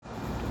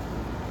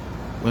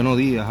Buenos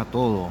días a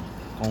todos,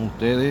 con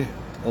ustedes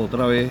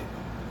otra vez,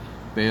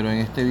 pero en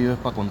este video es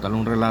para contarles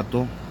un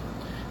relato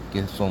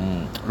que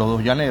son los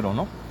dos llaneros,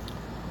 ¿no?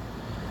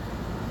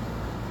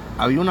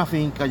 Había una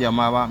finca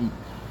llamada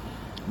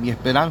Mi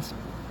Esperanza.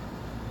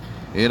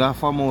 Era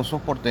famoso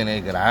por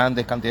tener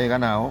grandes cantidades de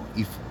ganado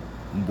y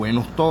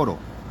buenos toros,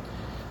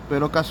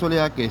 pero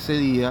casualidad que ese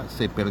día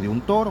se perdió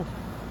un toro.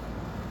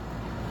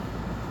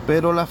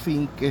 Pero la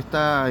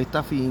finca,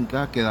 esta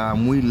finca quedaba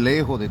muy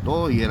lejos de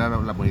todo y era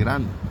la muy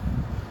grande.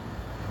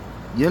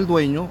 Y el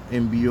dueño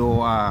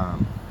envió a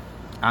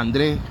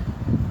Andrés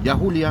y a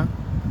Julián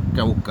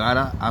que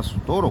buscara a su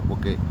toro,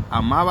 porque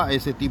amaba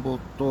ese tipo de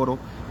toro.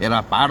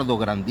 Era pardo,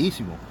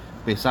 grandísimo,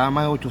 pesaba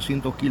más de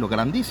 800 kilos,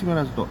 grandísimo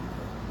era el toro.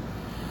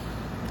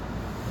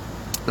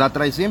 La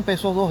travesía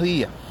empezó 2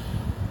 días,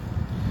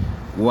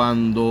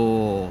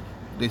 cuando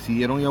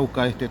decidieron ir a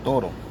buscar este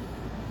toro.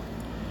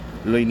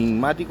 Lo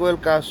enigmático del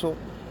caso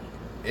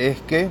es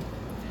que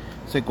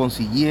se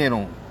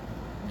consiguieron,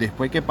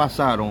 después que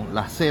pasaron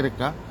la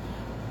cerca,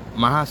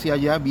 más hacia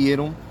allá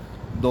vieron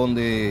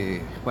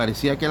donde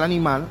parecía que el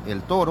animal,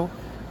 el toro,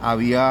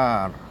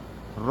 había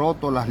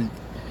roto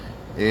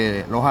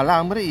los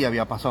alambres y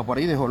había pasado por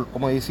ahí, dejó,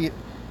 como decir,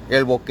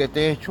 el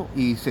boquete hecho,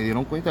 y se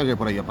dieron cuenta de que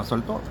por ahí había pasado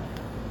el toro.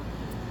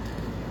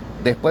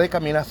 Después de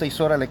caminar 6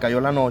 horas le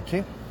cayó la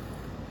noche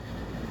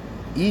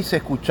y se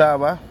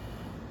escuchaba,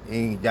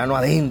 ya no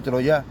adentro,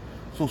 ya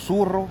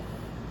susurro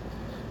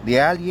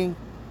de alguien,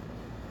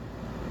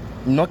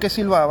 no que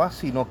silbaba,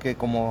 sino que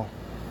como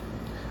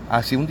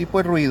hacía un tipo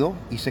de ruido,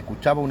 y se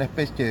escuchaba una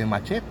especie de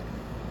machete.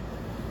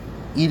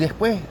 Y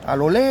después, a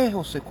lo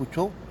lejos, se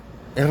escuchó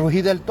el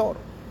rugir del toro.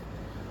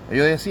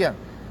 Ellos decían: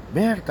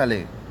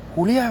 Vértale,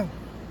 Julián,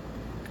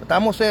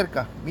 estamos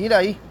cerca, mira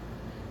ahí,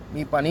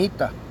 mi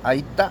panita,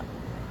 ahí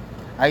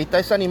está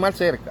ese animal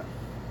cerca.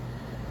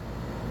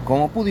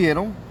 Como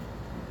pudieron,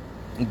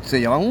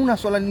 se llevan una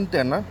sola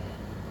linterna,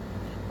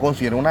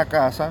 consiguieron una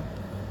casa,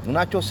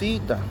 una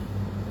chocita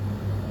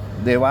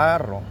de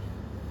barro,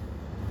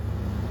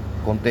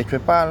 con techo de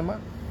palma,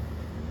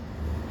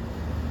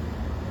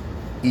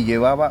 y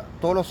llevaba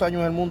todos los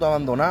años del mundo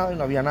abandonado y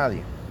no había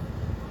nadie.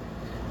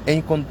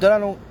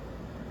 Encontraron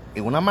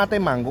en una mata de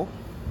mango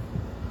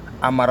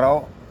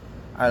amarrado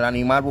al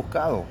animal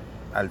buscado,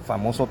 al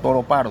famoso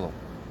toro pardo.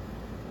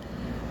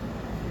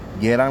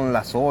 Y eran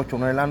las 8 o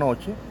 9 de la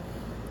noche,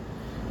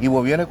 y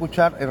volvieron a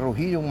escuchar el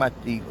rugido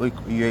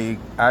y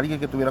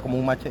alguien que tuviera como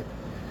un machete.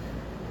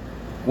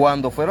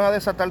 Cuando fueron a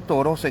desatar el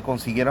toro, se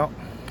consiguieron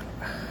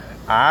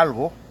a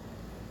algo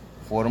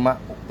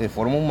de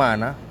forma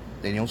humana.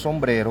 Tenía un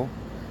sombrero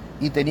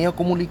y tenía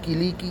como un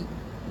liqui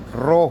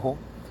rojo,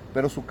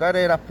 pero su cara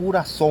era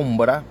pura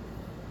sombra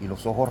y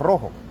los ojos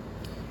rojos.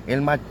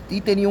 Y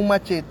tenía un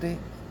machete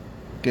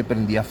que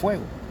prendía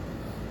fuego.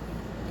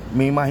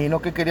 Me imagino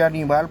que quería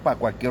animar para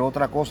cualquier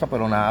otra cosa,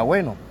 pero nada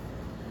bueno.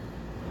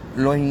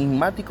 Lo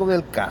enigmático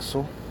del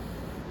caso,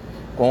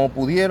 como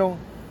pudieron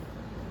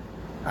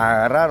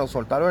agarrar o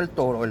soltaron el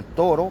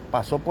toro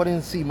pasó por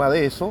encima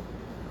de eso,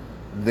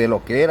 de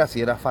lo que era, si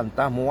era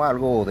fantasma o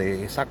algo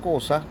de esa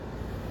cosa.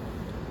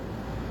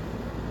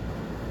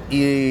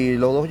 Y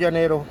los dos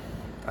llaneros,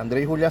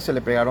 Andrés y Julián, se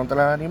le pegaron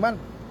tras el animal.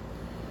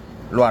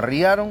 Lo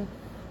arriaron,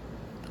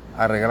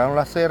 arreglaron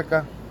la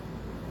cerca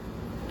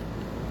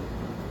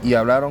y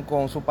hablaron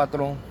con su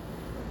patrón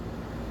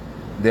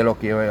de lo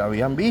que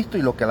habían visto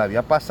y lo que le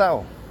había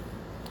pasado,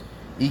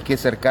 y que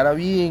cercara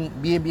bien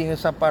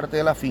esa parte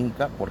de la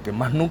finca, porque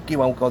más nunca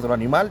iba a buscar otro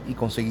animal y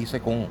conseguirse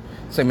con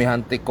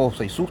semejante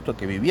cosa y susto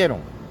que vivieron.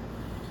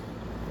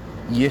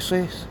 Y eso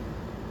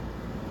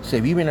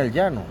se vive en el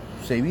llano,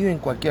 se vive en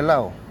cualquier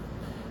lado,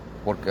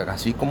 porque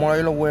así como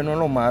hay lo bueno y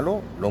lo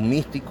malo, lo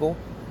místico,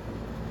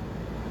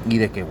 y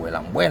de que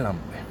vuelan.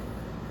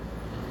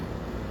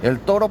 El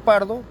toro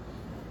pardo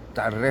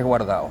está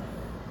resguardado.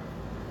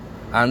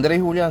 Andrés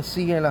y Julián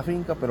siguen en la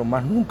finca, pero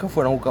más nunca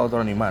fueron a buscar otro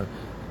animal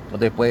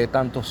después de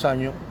tantos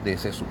años de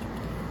ese susto.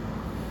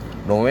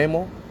 Nos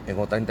vemos en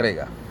otra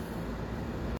entrega.